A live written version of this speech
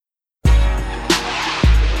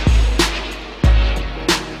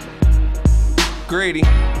Greedy.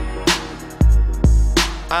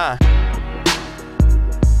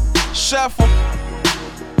 Shuffle.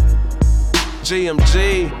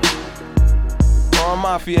 GMG. Where all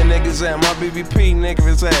Mafia niggas at? My BBP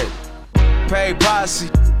niggas at? Pay Posse.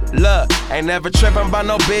 Look, ain't never trippin' by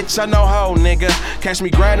no bitch, I know hoe, nigga. Catch me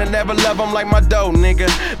grindin', never love 'em like my dough, nigga.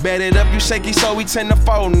 Bet it up, you shaky, so we tend to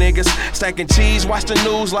fold, niggas. Stacking cheese, watch the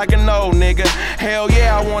news like an old nigga. Hell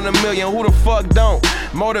yeah, I want $1 million, who the fuck don't?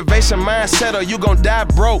 Motivation, mindset, or you gon' die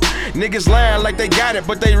broke. Niggas lying like they got it,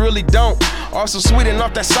 but they really don't. Also sweeten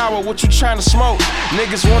off that sour, what you tryna smoke?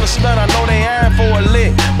 Niggas wanna stunt, I know they eyeing for a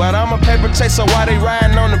lick, but I'm a paper chaser while they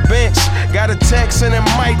riding on the bench. Got a text and it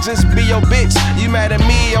might just be your bitch. You mad at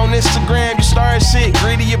me on Instagram, you starting shit.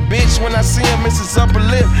 Greedy your bitch when I see him, miss his upper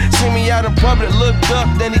lip. See me out in public, looked up,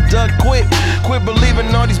 then he ducked quick. Quit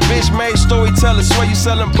believing all these bitch-made storytellers. Swear you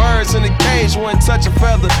selling birds in a cage, wouldn't touch a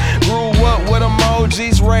feather. Grew up with them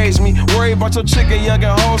OGs raised me. Worry about your chicken, young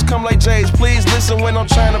and hoes come like J's. Please listen when I'm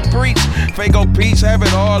trying to preach. Fago peach, have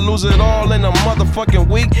it all, lose it all in a motherfucking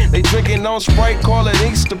week. They drinking on Sprite, call it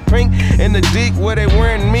Easter pink. In the deep where they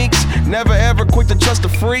wearing meeks. Never ever quick to trust a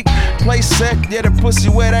freak. Play set, yeah, the pussy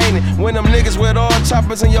wet, ain't it? When them niggas with all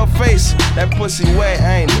choppers in your face, that pussy wet,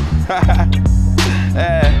 ain't it?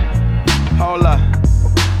 Hold up.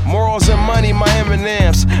 Morals and money, my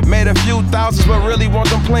M&M's. Made a few thousands, but really want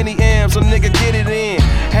them plenty M's. A nigga get it in.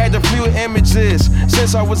 Had a few images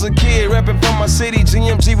since I was a kid, rapping from my city.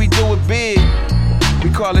 GMG, we do it big. We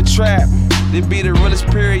call it trap. They be the realest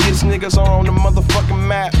periodist niggas on the motherfucking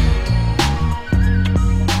map.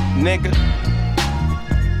 Nigga.